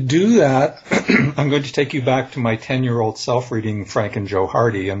 to do that, I'm going to take you back to my 10-year-old self reading Frank and Joe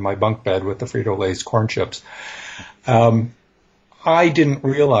Hardy in my bunk bed with the Frito-Lay's corn chips. I didn't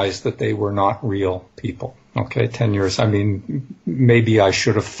realize that they were not real people. Okay, 10 years. I mean, maybe I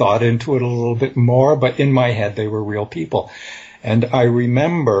should have thought into it a little bit more, but in my head, they were real people. And I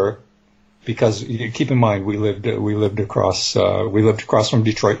remember, because keep in mind, we lived across from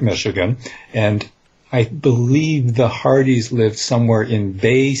Detroit, Michigan, and I believe the Hardys lived somewhere in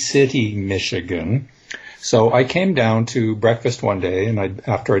Bay City, Michigan. So I came down to breakfast one day, and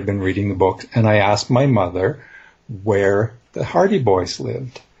after I'd been reading the book, and I asked my mother where the Hardy boys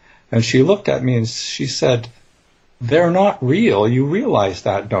lived. And she looked at me and she said, "They're not real. You realize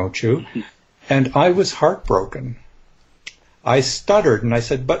that, don't you?" And I was heartbroken. I stuttered and I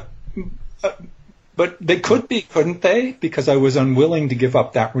said, but they could be, couldn't they? Because I was unwilling to give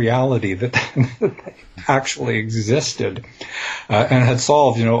up that reality that they actually existed and had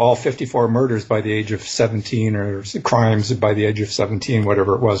solved, all 54 murders by the age of 17, or crimes by the age of 17,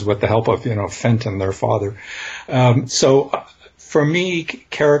 whatever it was, with the help of, Fenton, their father. So for me,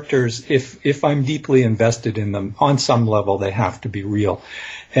 characters, if I'm deeply invested in them, on some level, they have to be real.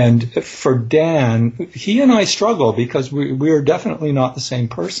 And for Dan, he and I struggle because we are definitely not the same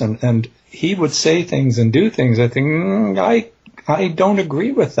person. And he would say things and do things. I think, I don't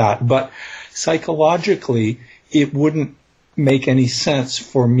agree with that. But psychologically, it wouldn't make any sense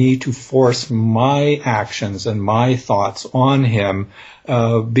for me to force my actions and my thoughts on him,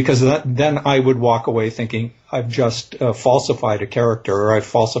 because then I would walk away thinking I've just falsified a character, or I've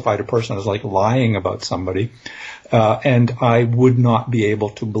falsified a person. It's like lying about somebody. And I would not be able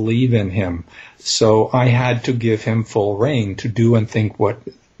to believe in him. So I had to give him full rein to do and think what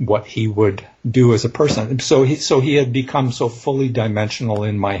he would do as a person. So he had become so fully dimensional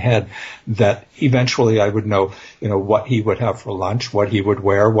in my head that eventually I would know, what he would have for lunch, what he would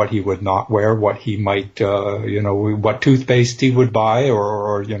wear, what he would not wear, what he might, what toothpaste he would buy,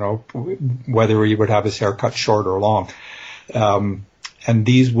 or whether he would have his hair cut short or long. And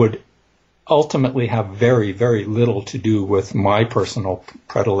these would ultimately have very, very little to do with my personal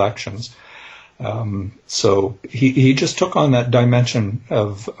predilections. So he just took on that dimension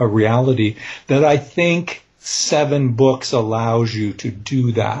of a reality that I think 7 books allows you to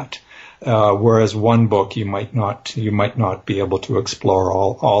do that. Whereas one book you might not be able to explore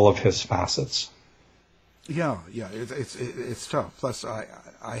all of his facets. Yeah, it's tough. Plus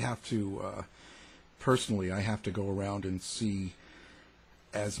I have to personally, I have to go around and see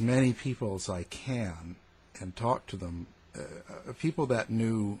as many people as I can and talk to them, people that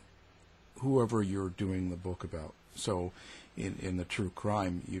knew whoever you're doing the book about. So in the true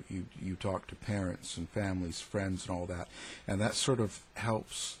crime, you talk to parents and families, friends, and all that, and that sort of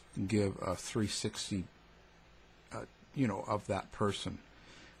helps give a 360, of that person.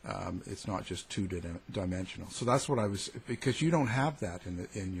 It's not just two-dimensional. So that's what I was, because you don't have that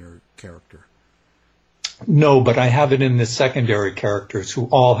in your character. No, but I have it in the secondary characters who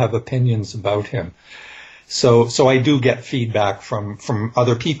all have opinions about him. So I do get feedback from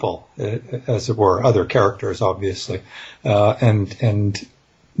other people, as it were, other characters, obviously, and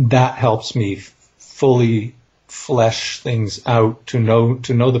that helps me fully flesh things out to know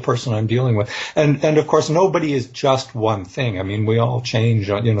the person I'm dealing with, and of course nobody is just one thing. I mean, we all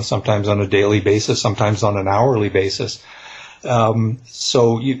change, sometimes on a daily basis, sometimes on an hourly basis.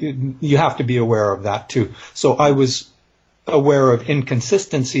 So you have to be aware of that too. So I was aware of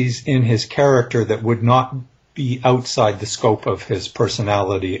inconsistencies in his character that would not be outside the scope of his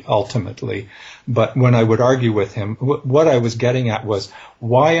personality ultimately. But when I would argue with him, what I was getting at was,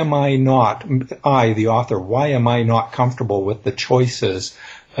 why am I not, the author, why am I not comfortable with the choices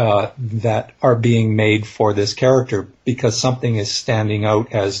that are being made for this character? Because something is standing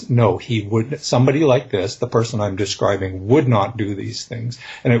out as, no, somebody like this, the person I'm describing, would not do these things.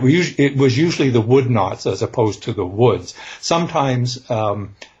 And it was usually the would nots as opposed to the woulds. Sometimes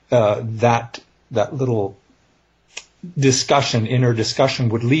that little inner discussion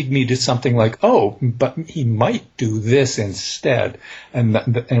would lead me to something like, oh, but he might do this instead. And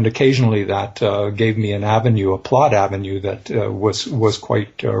occasionally that gave me a plot avenue that was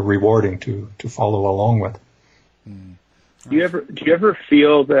quite rewarding to follow along with. Do you ever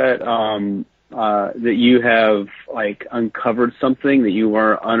feel that that you have uncovered something that you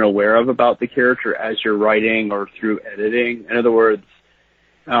were unaware of about the character as you're writing or through editing? In other words,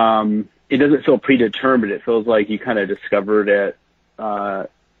 it doesn't feel predetermined. It feels like you kind of discovered it,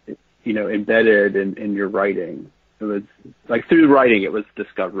 embedded in your writing. It was like through writing, it was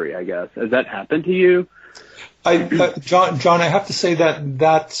discovery, I guess. Has that happened to you? John, I have to say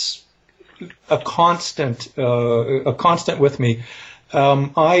that's a constant with me.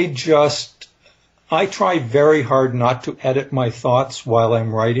 I try very hard not to edit my thoughts while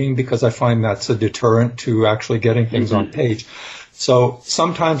I'm writing, because I find that's a deterrent to actually getting things on page. So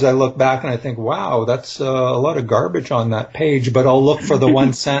sometimes I look back and I think, wow, that's a lot of garbage on that page, but I'll look for the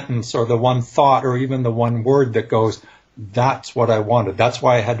one sentence or the one thought or even the one word that goes, that's what I wanted. That's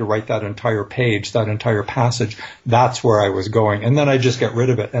why I had to write that entire page, that entire passage. That's where I was going. And then I just get rid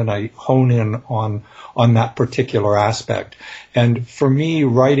of it and I hone in on that particular aspect. And for me,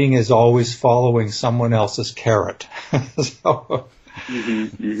 writing is always following someone else's carrot. So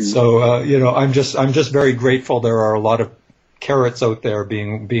I'm just very grateful there are a lot of carrots out there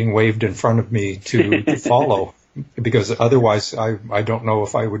being waved in front of me to follow, because otherwise I don't know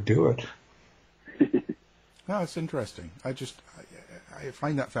if I would do it. No, it's interesting. I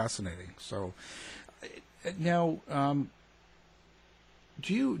find that fascinating. So now,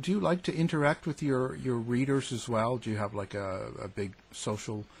 do you like to interact with your readers as well? Do you have like a big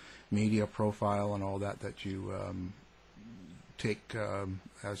social media profile and all that you take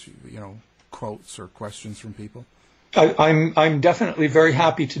as quotes or questions from people? I'm definitely very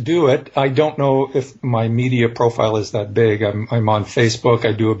happy to do it. I don't know if my media profile is that big. I'm on Facebook.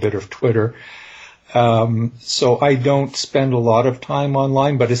 I do a bit of Twitter. So I don't spend a lot of time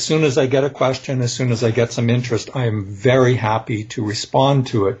online, but as soon as I get a question, as soon as I get some interest, I am very happy to respond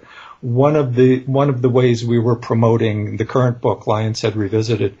to it. One of the ways we were promoting the current book, Lion's Head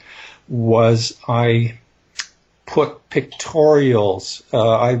Revisited, was I put pictorials.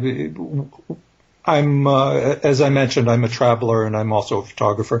 I'm as I mentioned, I'm a traveler and I'm also a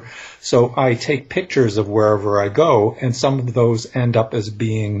photographer. So I take pictures of wherever I go, and some of those end up as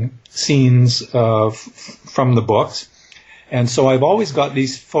being scenes from the books. And so I've always got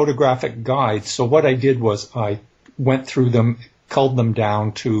these photographic guides. So what I did was I went through them, culled them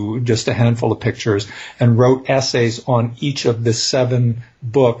down to just a handful of pictures, and wrote essays on each of the 7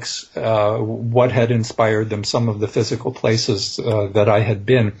 books, what had inspired them, some of the physical places that I had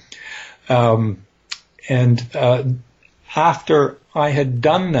been. After I had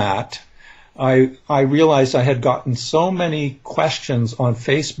done that, I realized I had gotten so many questions on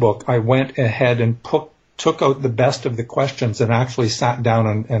Facebook, I went ahead and took out the best of the questions and actually sat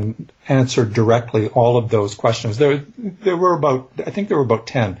down and answered directly all of those questions. There were about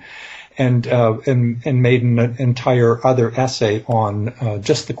 10, and made an entire other essay on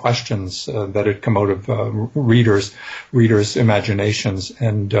just the questions that had come out of readers' imaginations,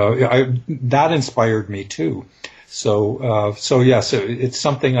 and that inspired me too. So yes, it's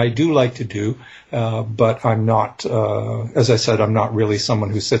something I do like to do, but I'm not, as I said, I'm not really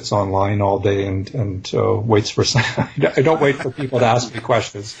someone who sits online all day and waits for I don't wait for people to ask me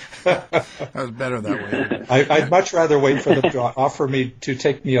questions. That was better that way. I'd much rather wait for them to offer me to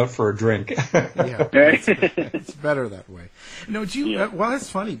take me out for a drink. Yeah, it's better that way. No, do you? Well, that's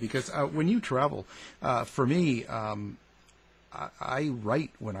funny because when you travel, for me, I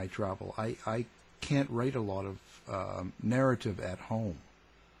write when I travel. I can't write a lot of narrative at home.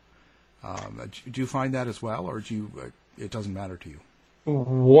 Do you find that as well, or it doesn't matter to you?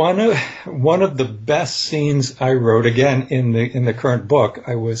 One of the best scenes I wrote, again in the current book,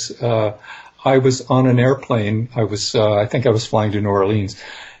 I was on an airplane. I think I was flying to New Orleans,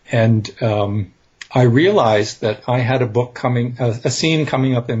 and I realized that I had a scene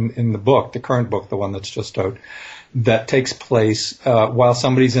coming up in the book, the current book, the one that's just out, that takes place while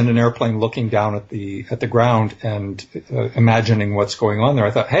somebody's in an airplane looking down at the ground and imagining what's going on there.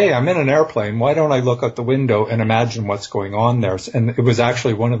 I thought, hey, I'm in an airplane. Why don't I look out the window and imagine what's going on there? And it was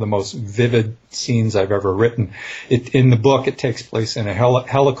actually one of the most vivid scenes I've ever written. In the book, it takes place in a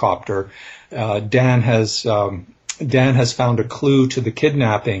helicopter. Dan has found a clue to the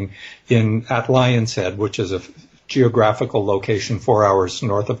kidnapping at Lion's Head, which is a geographical location 4 hours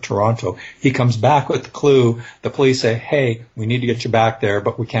north of Toronto. He comes back with the clue. The police say, hey, we need to get you back there,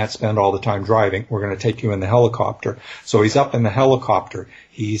 but we can't spend all the time driving. We're going to take you in the helicopter. So he's up in the helicopter.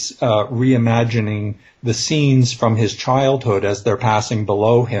 He's reimagining the scenes from his childhood as they're passing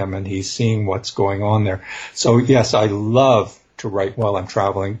below him, and he's seeing what's going on there. So yes, I love to write while I'm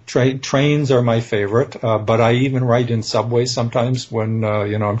traveling. Trains are my favorite, but I even write in subways sometimes when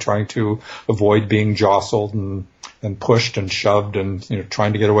I'm trying to avoid being jostled and pushed and shoved and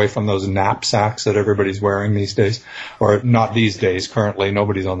trying to get away from those knapsacks that everybody's wearing these days, or not these days. Currently,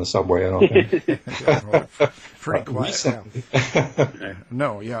 nobody's on the subway, I don't think. Pretty quiet. Yeah.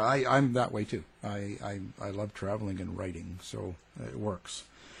 No, yeah, I'm that way too. I love traveling and writing, so it works.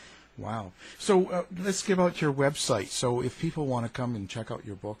 Wow. So let's give out your website. So if people want to come and check out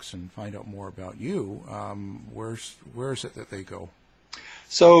your books and find out more about you, where is it that they go?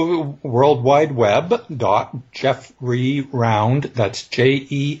 So worldwideweb.Jeffrey Round, that's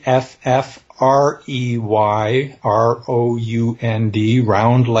JEFFREYROUND,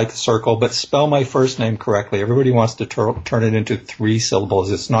 round like a circle, but spell my first name correctly. Everybody wants to turn it into 3 syllables.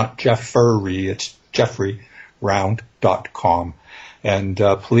 It's not Jeffrey, it's JeffreyRound.com. And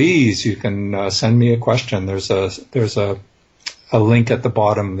please, you can send me a question. There's a link at the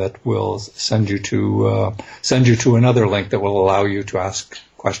bottom that will send you to another link that will allow you to ask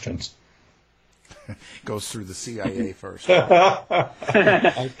questions. Goes through the CIA first.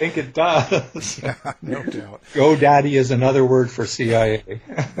 I think it does. Yeah, no doubt. GoDaddy is another word for CIA.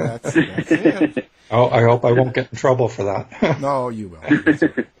 That's it. Oh, I hope I won't get in trouble for that. No, you will.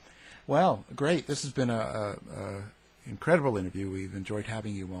 Well, great. This has been a incredible interview. We've enjoyed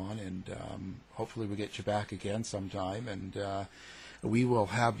having you on, and hopefully we'll get you back again sometime. And we will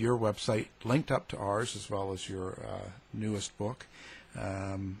have your website linked up to ours as well as your newest book.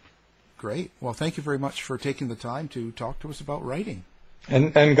 Great. Well, thank you very much for taking the time to talk to us about writing.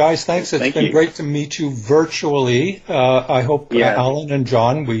 And guys, thanks. It's been great to meet you virtually. I hope Alan and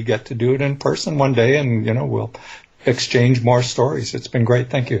John, we get to do it in person one day, and we'll exchange more stories. It's been great.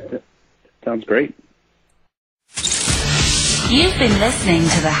 Thank you. Sounds great. You've been listening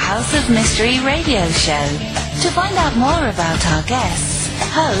to the House of Mystery radio show. To find out more about our guests,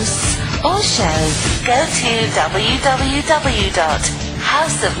 hosts, or shows, go to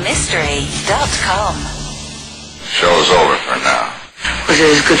www.houseofmystery.com. Show's over for now. Was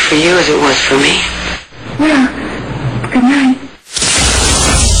it as good for you as it was for me? Well, good night.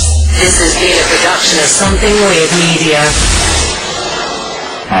 This has been a production of Something Weird Media.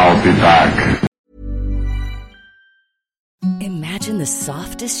 I'll be back. Imagine the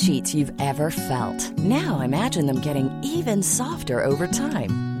softest sheets you've ever felt. Now imagine them getting even softer over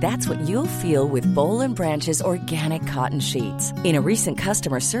time. That's what you'll feel with Boll & Branch's organic cotton sheets. In a recent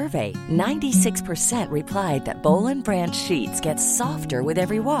customer survey, 96% replied that Boll & Branch sheets get softer with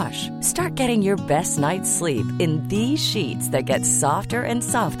every wash. Start getting your best night's sleep in these sheets that get softer and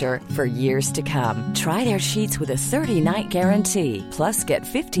softer for years to come. Try their sheets with a 30-night guarantee. Plus, get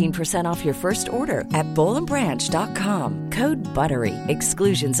 15% off your first order at bollandbranch.com. Code BUTTERY.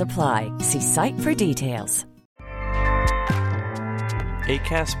 Exclusions apply. See site for details.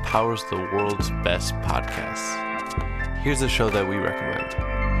 Acast powers the world's best podcasts. Here's a show that we recommend.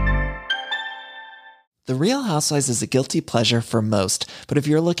 The Real Housewives is a guilty pleasure for most, but if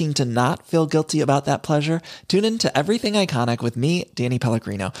you're looking to not feel guilty about that pleasure, tune in to Everything Iconic with me, Danny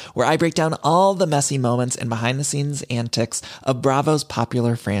Pellegrino, where I break down all the messy moments and behind-the-scenes antics of Bravo's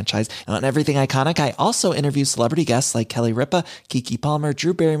popular franchise. And on Everything Iconic, I also interview celebrity guests like Kelly Ripa, Keke Palmer,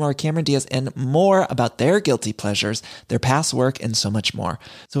 Drew Barrymore, Cameron Diaz, and more about their guilty pleasures, their past work, and so much more.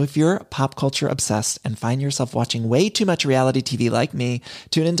 So if you're pop culture obsessed and find yourself watching way too much reality TV like me,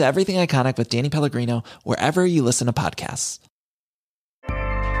 tune in to Everything Iconic with Danny Pellegrino, wherever you listen to podcasts.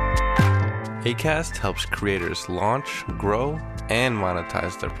 Acast helps creators launch, grow, and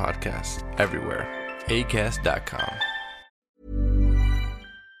monetize their podcasts everywhere. Acast.com.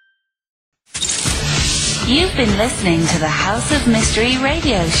 You've been listening to the House of Mystery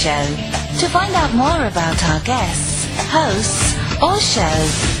radio show. To find out more about our guests, hosts, or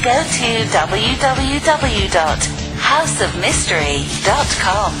shows, go to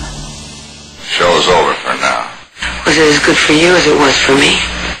www.houseofmystery.com. Show's over for now. Was it as good for you as it was for me?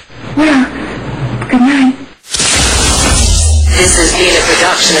 Well, good night. This has been a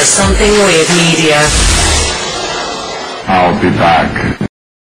production of Something Weird Media. I'll be back.